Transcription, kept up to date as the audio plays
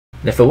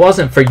And if it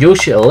wasn't for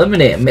Yoshi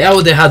eliminating me, I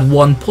would have had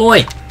 1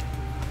 point.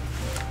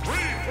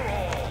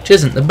 Which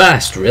isn't the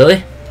best,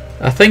 really.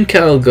 I think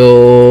I'll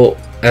go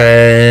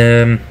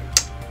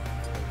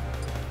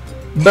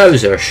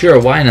Bowser, sure,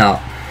 why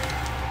not?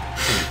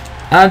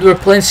 And we're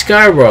playing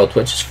Skyworld,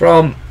 which is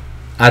from...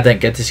 I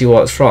didn't get to see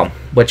what it's from,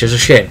 which is a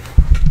shame.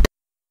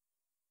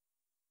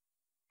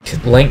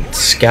 Linked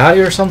Sky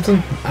or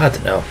something? I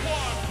don't know.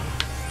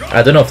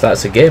 I don't know if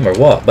that's a game or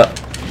what, but...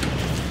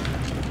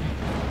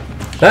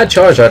 that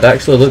Charizard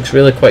actually looks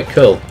really quite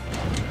cool.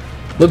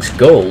 Looks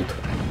gold.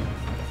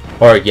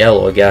 Or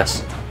yellow, I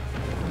guess.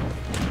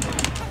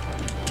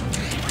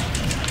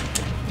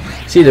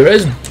 See, there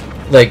is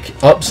like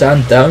ups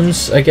and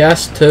downs, I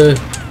guess, to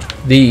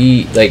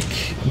the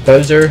like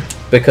Bowser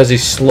because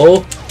he's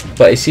slow,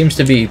 but he seems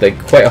to be like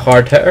quite a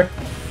hard hitter.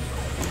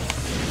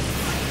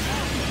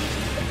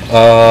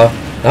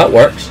 That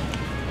works.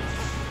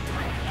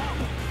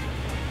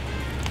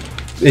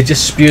 It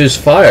just spews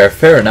fire,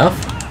 fair enough.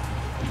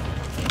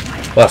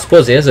 Well, I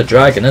suppose he is a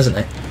dragon, isn't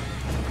he?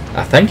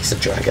 I think he's a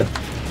dragon.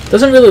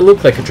 Doesn't really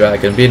look like a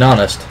dragon, being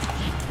honest.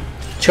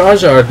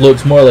 Charizard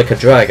looks more like a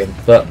dragon,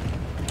 but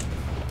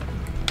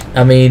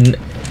I mean,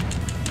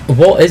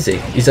 what is he?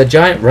 He's a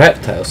giant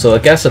reptile, so I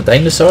guess a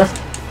dinosaur?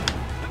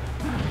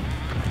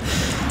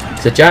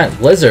 He's a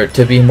giant lizard,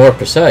 to be more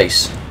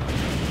precise.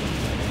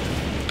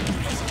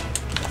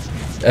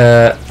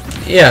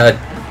 Yeah,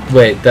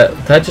 wait,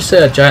 did I just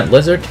say a giant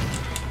lizard?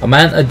 I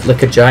meant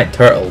like a giant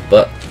turtle,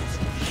 but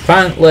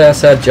apparently I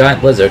said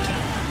giant lizard.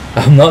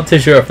 I'm not too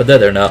sure if I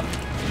did or not.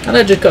 And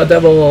I just got a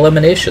double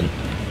elimination.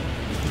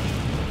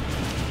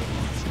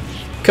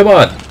 Come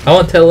on, I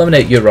want to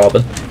eliminate you,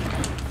 Robin.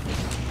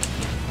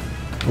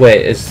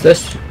 Wait, is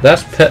this...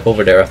 that's Pit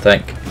over there, I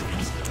think.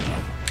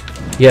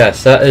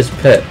 Yes, that is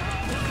Pit.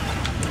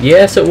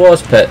 Yes, it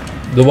was Pit.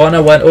 The one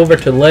I went over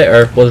to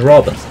later was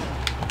Robin.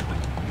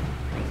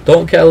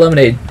 Don't get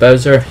eliminated,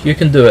 Bowser. You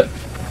can do it.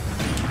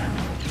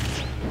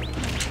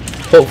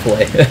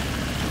 Hopefully.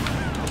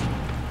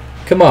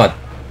 Come on.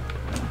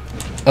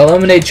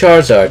 Eliminate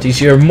Charizard. He's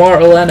your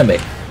mortal enemy.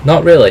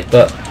 Not really,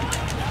 but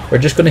we're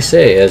just going to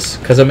say he is.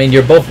 Because, I mean,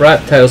 you're both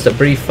reptiles that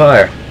breathe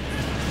fire.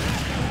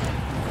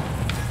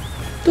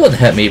 Don't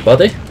hit me,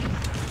 buddy.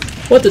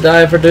 What did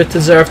I ever do to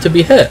deserve to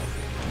be hit?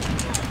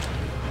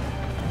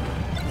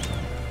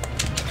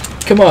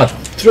 Come on,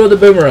 throw the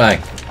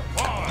boomerang.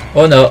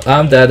 Oh no,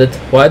 I'm deaded.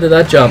 Why did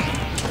I jump?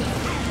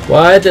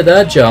 Why did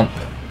I jump?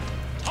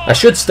 I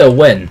should still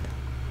win.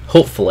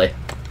 Hopefully.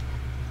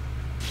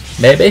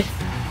 Maybe?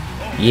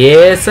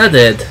 Yes, I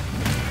did.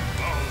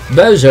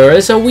 Bowser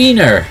is a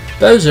wiener.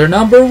 Bowser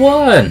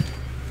 #1.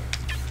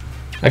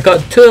 I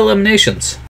got 2 eliminations.